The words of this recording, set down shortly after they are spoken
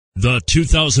The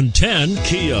 2010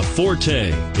 Kia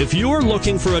Forte. If you're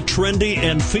looking for a trendy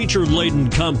and feature-laden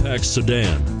compact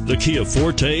sedan, the Kia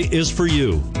Forte is for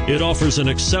you. It offers an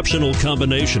exceptional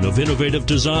combination of innovative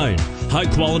design,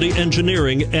 high-quality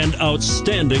engineering, and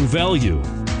outstanding value,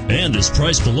 and is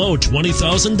priced below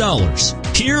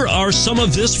 $20,000. Here are some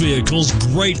of this vehicle's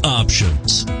great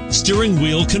options: steering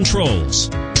wheel controls,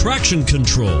 traction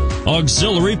control,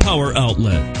 auxiliary power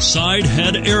outlet, side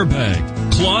head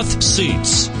airbag, cloth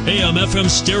seats, AM/FM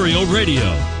stereo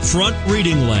radio, front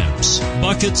reading lamps,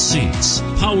 bucket seats,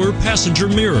 power passenger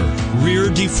mirror, rear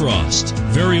defrost,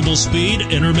 variable speed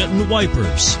intermittent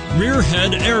wipers, rear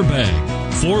head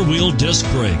airbag, four-wheel disc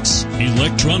brakes,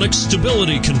 electronic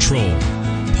stability control,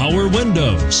 power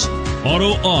windows,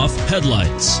 auto-off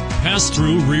headlights,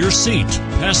 pass-through rear seat,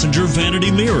 passenger vanity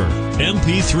mirror,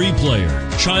 MP3 player,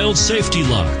 child safety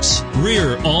locks,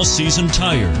 rear all-season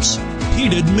tires,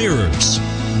 heated mirrors,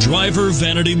 driver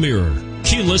vanity mirror,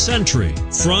 keyless entry,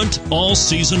 front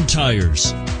all-season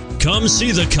tires. Come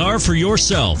see the car for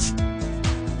yourself.